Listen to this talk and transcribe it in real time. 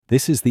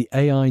This is the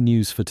AI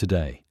news for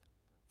today,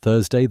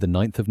 Thursday, the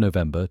 9th of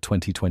November,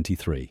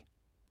 2023.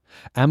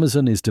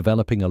 Amazon is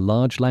developing a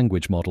large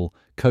language model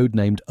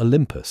codenamed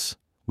Olympus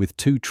with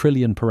 2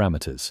 trillion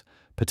parameters,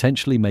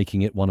 potentially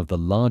making it one of the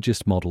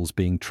largest models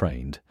being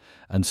trained,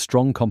 and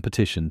strong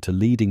competition to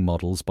leading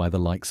models by the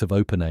likes of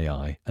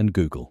OpenAI and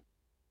Google.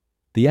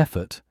 The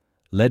effort,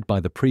 led by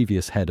the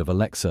previous head of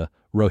Alexa,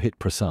 Rohit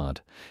Prasad,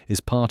 is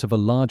part of a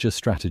larger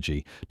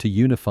strategy to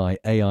unify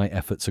AI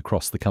efforts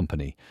across the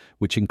company,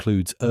 which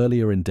includes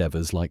earlier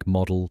endeavors like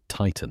Model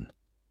Titan.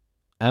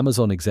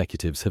 Amazon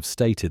executives have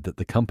stated that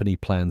the company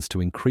plans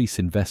to increase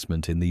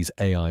investment in these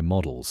AI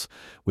models,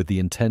 with the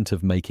intent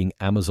of making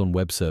Amazon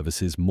Web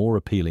Services more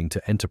appealing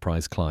to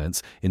enterprise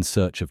clients in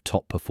search of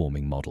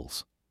top-performing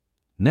models.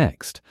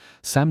 Next,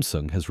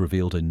 Samsung has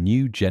revealed a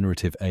new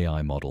generative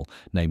AI model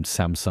named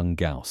Samsung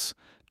Gauss,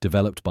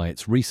 developed by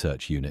its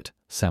research unit,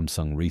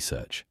 Samsung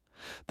Research.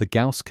 The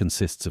Gauss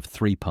consists of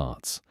 3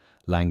 parts: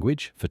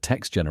 language for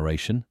text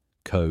generation,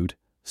 code,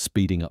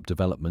 speeding up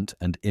development,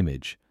 and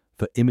image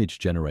for image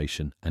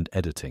generation and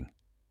editing.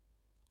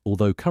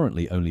 Although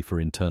currently only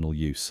for internal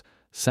use,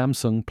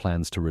 Samsung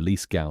plans to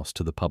release Gauss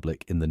to the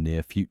public in the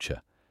near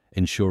future,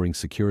 ensuring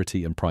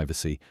security and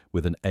privacy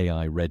with an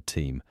AI red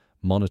team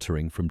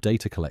monitoring from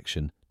data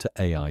collection to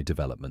AI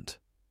development.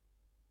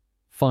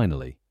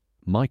 Finally,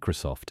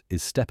 Microsoft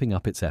is stepping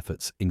up its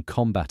efforts in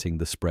combating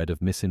the spread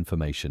of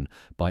misinformation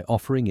by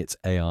offering its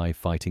AI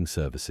fighting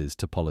services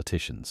to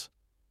politicians.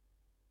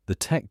 The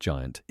tech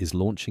giant is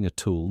launching a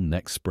tool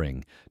next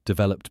spring,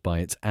 developed by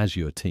its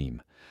Azure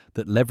team,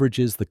 that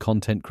leverages the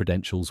Content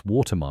Credentials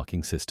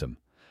watermarking system,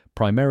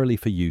 primarily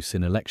for use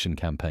in election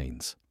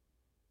campaigns.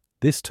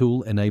 This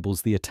tool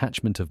enables the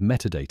attachment of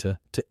metadata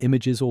to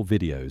images or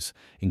videos,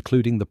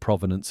 including the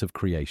provenance of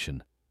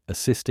creation,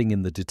 assisting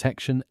in the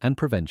detection and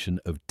prevention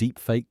of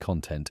deepfake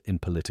content in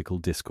political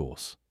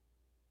discourse.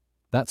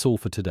 That's all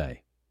for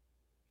today.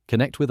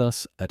 Connect with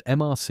us at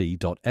mrc.fm/AI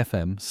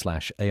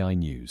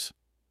news.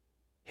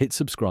 Hit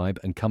subscribe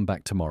and come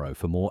back tomorrow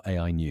for more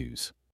AI news.